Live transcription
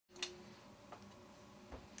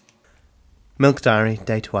Milk Diary,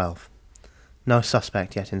 Day 12. No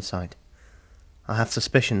suspect yet in sight. I have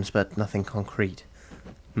suspicions, but nothing concrete.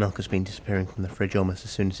 Milk has been disappearing from the fridge almost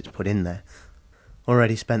as soon as it's put in there.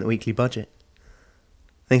 Already spent the weekly budget.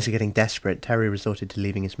 Things are getting desperate. Terry resorted to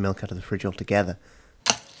leaving his milk out of the fridge altogether.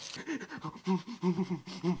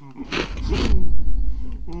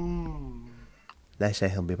 They say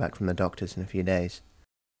he'll be back from the doctors in a few days.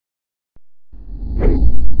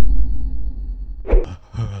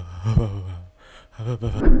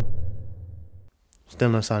 Still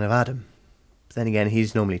no sign of Adam. But then again,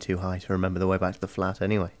 he's normally too high to remember the way back to the flat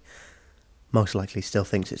anyway. Most likely still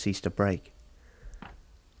thinks it's Easter break.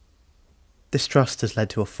 This trust has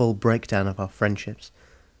led to a full breakdown of our friendships.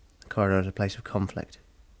 The corridor is a place of conflict.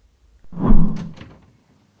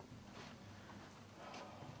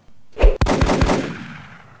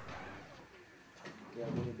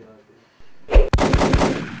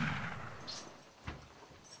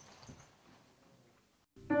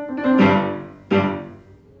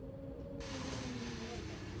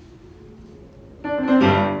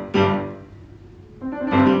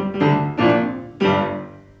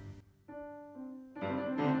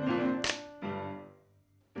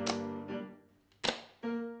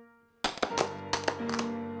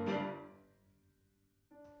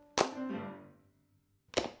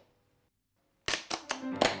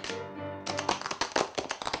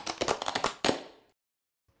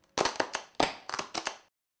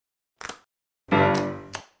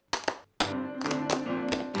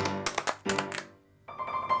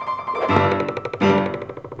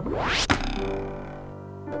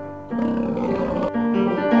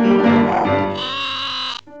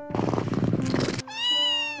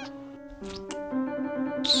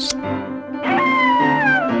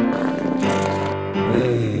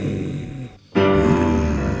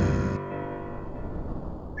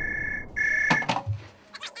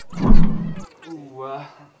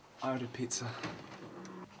 I ordered pizza.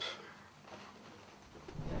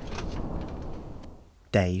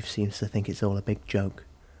 Dave seems to think it's all a big joke.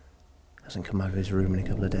 Hasn't come out of his room in a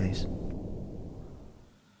couple of days.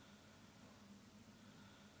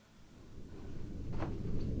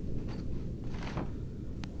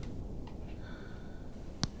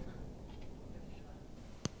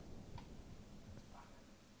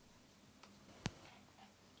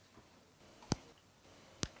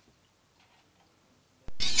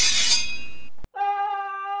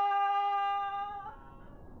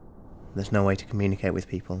 There's no way to communicate with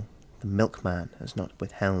people. The milkman has not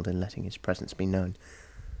withheld in letting his presence be known.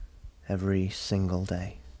 Every single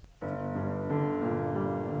day.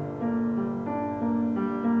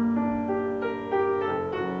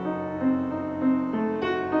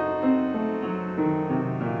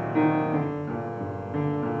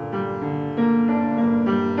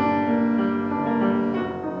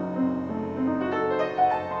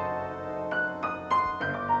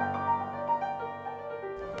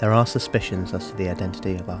 There are suspicions as to the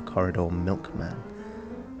identity of our corridor milkman.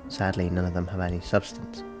 Sadly, none of them have any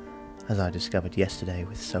substance, as I discovered yesterday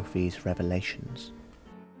with Sophie's revelations.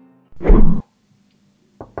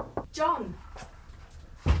 John!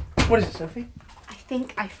 What is it, Sophie? I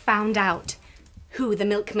think I found out who the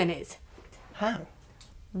milkman is. How?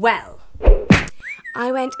 Well,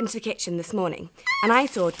 I went into the kitchen this morning and I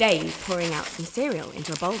saw Dave pouring out some cereal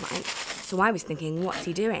into a bowl like. So I was thinking, what's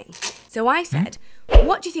he doing? So I said,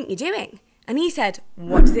 what do you think you're doing? And he said,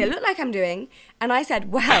 what does it look like I'm doing? And I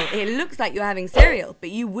said, well, it looks like you're having cereal, but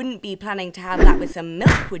you wouldn't be planning to have that with some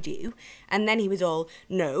milk, would you? And then he was all,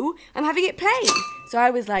 no, I'm having it plain. So I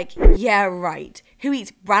was like, yeah, right. Who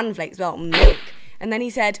eats bran flakes without milk? And then he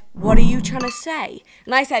said, what are you trying to say?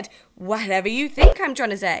 And I said, whatever you think I'm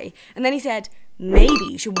trying to say. And then he said, maybe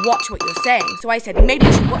you should watch what you're saying. So I said, maybe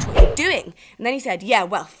you should watch what you're doing. And then he said, yeah,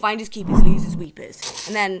 well, finders keepers, losers weepers.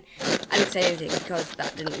 And then I didn't say anything because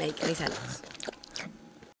that didn't make any sense.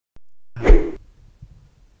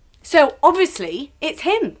 So obviously it's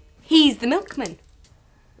him. He's the milkman.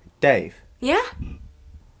 Dave? Yeah?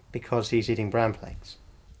 Because he's eating bran flakes.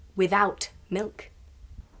 Without milk.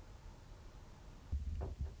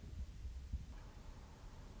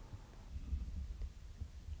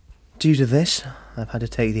 Due to this, I've had to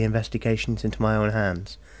take the investigations into my own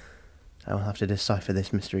hands. I will have to decipher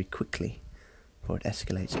this mystery quickly, before it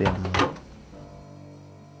escalates beyond me.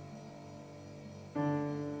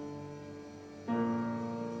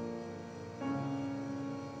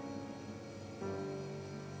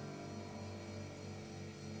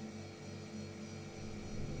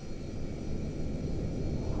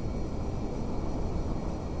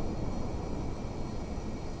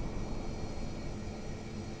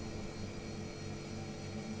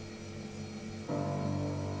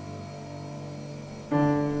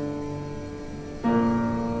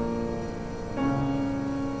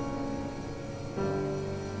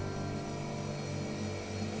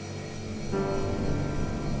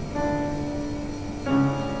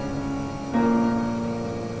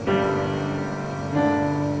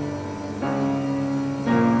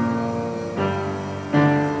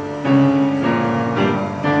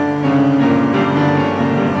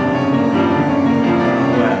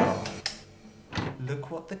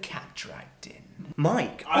 got the cat dragged in.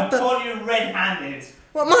 Mike, I caught you red-handed.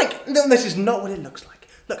 Well, Mike, no, this is not what it looks like.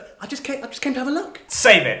 Look, I just came to have a look.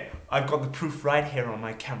 Save it. I've got the proof right here on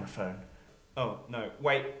my camera phone. Oh, no,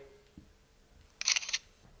 wait.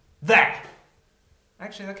 There!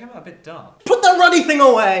 Actually, that came out a bit dark. Put that ruddy thing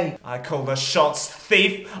away! I call the shots,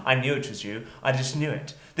 thief. I knew it was you. I just knew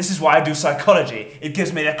it. This is why I do psychology. It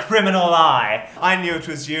gives me the criminal eye. I knew it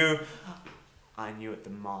was you. I knew it,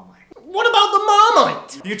 the Marmite. What about the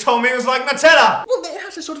Marmite? You told me it was like Nutella. Well, it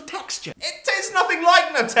has a sort of texture. It tastes nothing like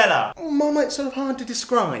Nutella. Oh, Marmite's sort of hard to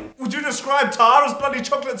describe. Would you describe tar as bloody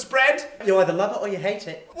chocolate spread? You either love it or you hate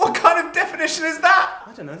it. What kind of definition is that?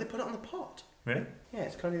 I don't know, they put it on the pot. Really? Yeah,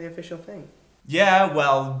 it's kind of the official thing. Yeah,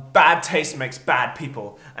 well, bad taste makes bad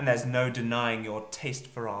people, and there's no denying your taste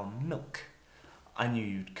for our milk. I knew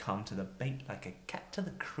you'd come to the bait like a cat to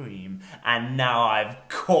the cream, and now I've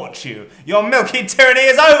caught you. Your milky tyranny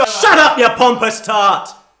is over! Shut up, you pompous tart!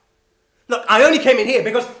 Look, I only came in here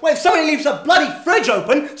because, well, if somebody leaves a bloody fridge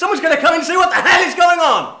open, someone's going to come and see what the hell is going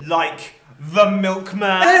on! Like the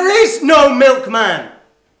milkman. There is no milkman!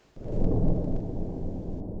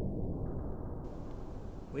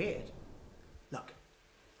 Weird. Look,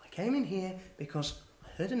 I came in here because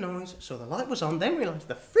I heard a noise, saw the light was on, then realised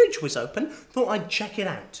the fridge was open, thought I'd check it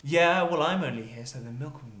out. Yeah, well, I'm only here so the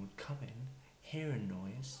milkman would come in, hear a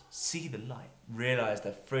noise, see the light, realise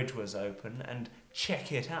the fridge was open, and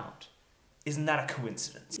check it out. Isn't that a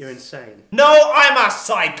coincidence? You're insane. No, I'm a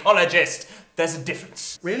psychologist! There's a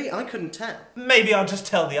difference. Really? I couldn't tell. Maybe I'll just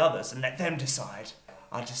tell the others and let them decide.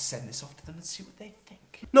 I'll just send this off to them and see what they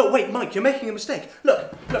think. No, wait, Mike, you're making a mistake.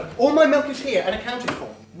 Look, all my milk is here and accounted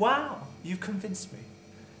for. Wow, you've convinced me.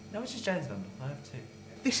 Now which is Jane's number? I have two.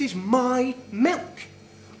 This is my milk.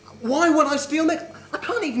 Why would I steal milk? I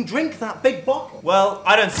can't even drink that big bottle. Well,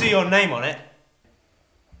 I don't see your name on it.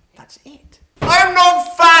 That's it. I'm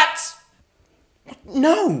not fat!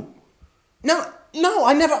 No,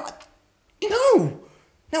 I never...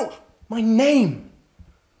 No, my name.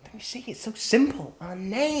 Don't you see, it's so simple. Our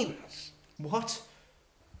names. What?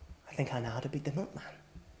 I think I know how to beat the milkman.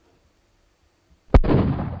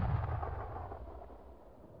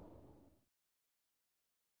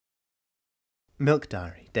 Milk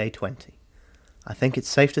Diary, Day 20. I think it's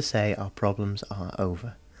safe to say our problems are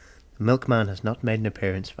over. The milkman has not made an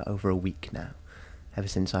appearance for over a week now, ever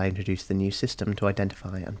since I introduced the new system to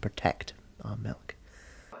identify and protect our milk.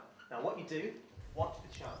 Now what you do, watch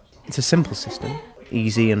the charge. It's a simple system,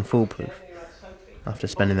 easy and foolproof. After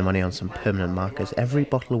spending the money on some permanent markers, every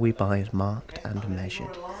bottle we buy is marked and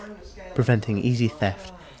measured, preventing easy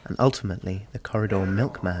theft and ultimately the corridor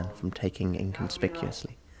milkman from taking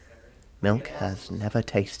inconspicuously. Milk has never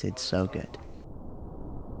tasted so good.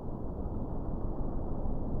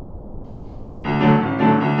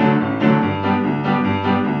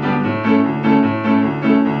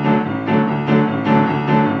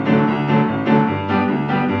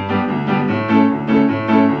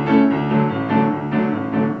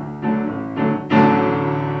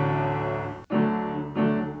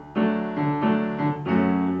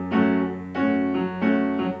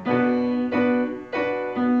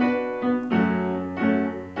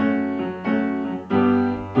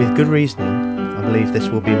 With good reasoning, I believe this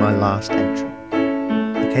will be my last entry.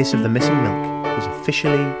 The case of the missing milk is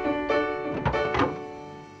officially...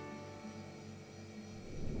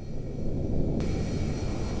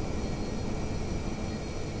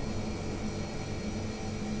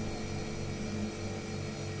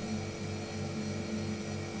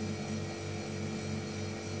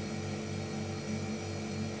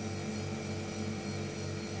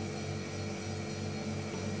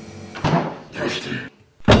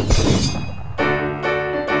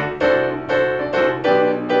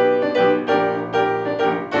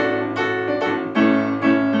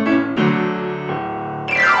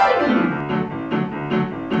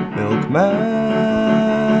 Milkman.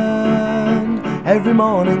 Every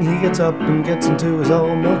morning he gets up and gets into his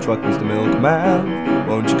old milk truck. Mr. Milkman,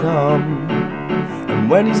 won't you come? And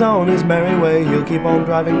when he's on his merry way, he'll keep on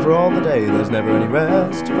driving for all the day. There's never any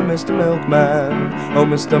rest for Mr. Milkman. Oh,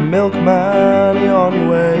 Mr. Milkman, you're on your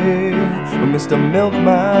way. Oh, Mr.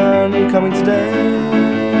 Milkman, you're coming today.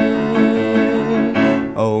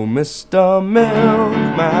 Oh, Mr.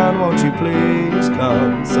 Milkman, won't you please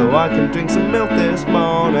come so I can drink some milk this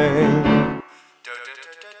morning?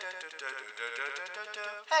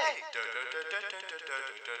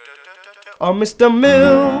 Oh, Mr.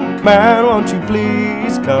 Milkman, won't you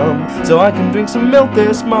please come so I can drink some milk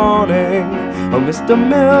this morning? Oh, Mr.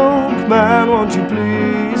 Milkman, won't you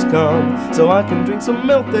please come so I can drink some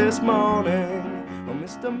milk this morning? Oh,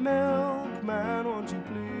 Mr. Milkman, won't you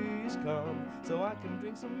please come so I can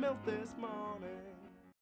drink some milk this morning.